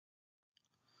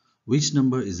Which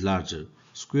number is larger,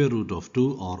 square root of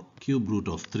 2 or cube root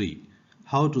of 3?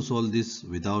 How to solve this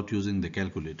without using the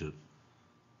calculator?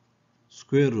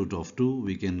 Square root of 2,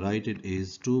 we can write it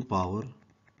as 2 power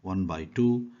 1 by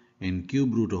 2, and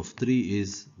cube root of 3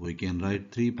 is, we can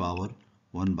write 3 power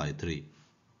 1 by 3.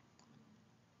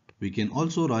 We can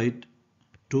also write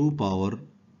 2 power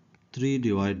 3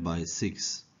 divided by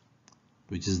 6,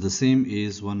 which is the same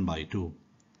as 1 by 2.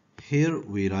 Here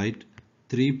we write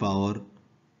 3 power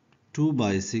 2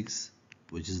 by 6,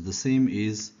 which is the same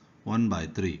as 1 by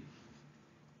 3.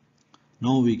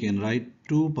 Now we can write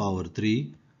 2 power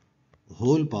 3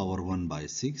 whole power 1 by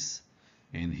 6,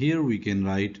 and here we can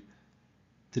write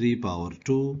 3 power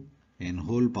 2 and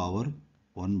whole power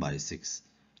 1 by 6.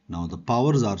 Now the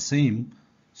powers are same,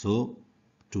 so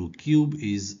 2 cube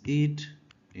is 8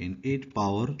 and 8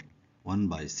 power 1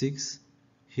 by 6.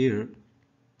 Here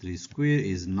 3 square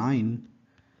is 9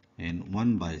 and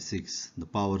 1 by 6. The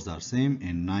powers are same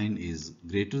and 9 is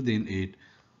greater than 8.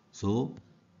 So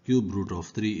cube root of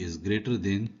 3 is greater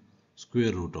than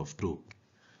square root of 2.